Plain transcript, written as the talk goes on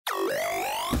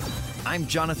I'm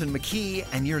Jonathan McKee,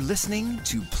 and you're listening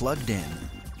to Plugged In.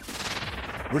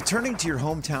 Returning to your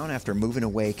hometown after moving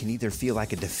away can either feel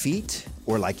like a defeat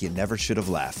or like you never should have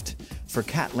left. For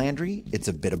Kat Landry, it's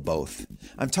a bit of both.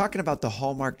 I'm talking about the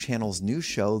Hallmark Channel's new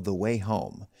show, The Way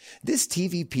Home. This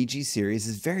TV PG series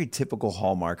is very typical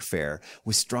Hallmark fare,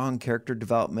 with strong character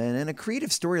development and a creative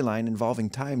storyline involving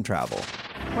time travel.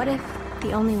 What if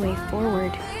the only way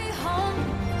forward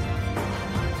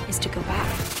is to go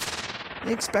back?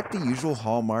 Expect the usual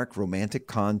Hallmark romantic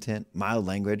content, mild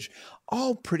language,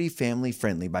 all pretty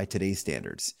family-friendly by today's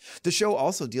standards. The show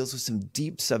also deals with some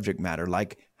deep subject matter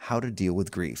like how to deal with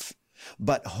grief.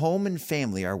 But home and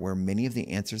family are where many of the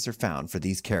answers are found for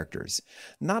these characters.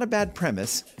 Not a bad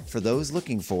premise for those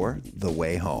looking for The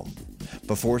Way Home.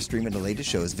 Before streaming the latest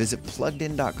shows, visit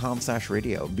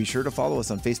pluggedin.com/radio. Be sure to follow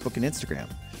us on Facebook and Instagram.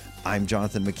 I'm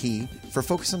Jonathan McKee for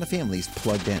Focus on the Family's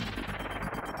Plugged In.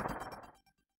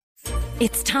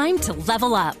 It's time to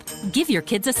level up. Give your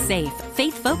kids a safe,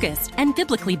 faith-focused, and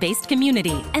biblically based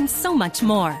community, and so much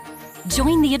more.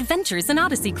 Join the Adventures in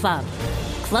Odyssey Club.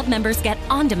 Club members get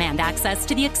on-demand access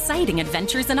to the exciting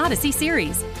Adventures in Odyssey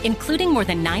series, including more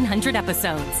than 900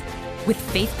 episodes. With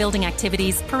faith-building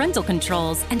activities, parental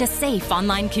controls, and a safe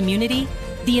online community,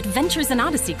 the Adventures in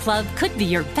Odyssey Club could be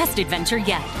your best adventure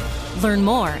yet. Learn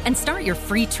more and start your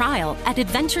free trial at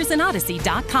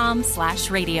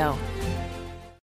adventuresinodyssey.com/radio.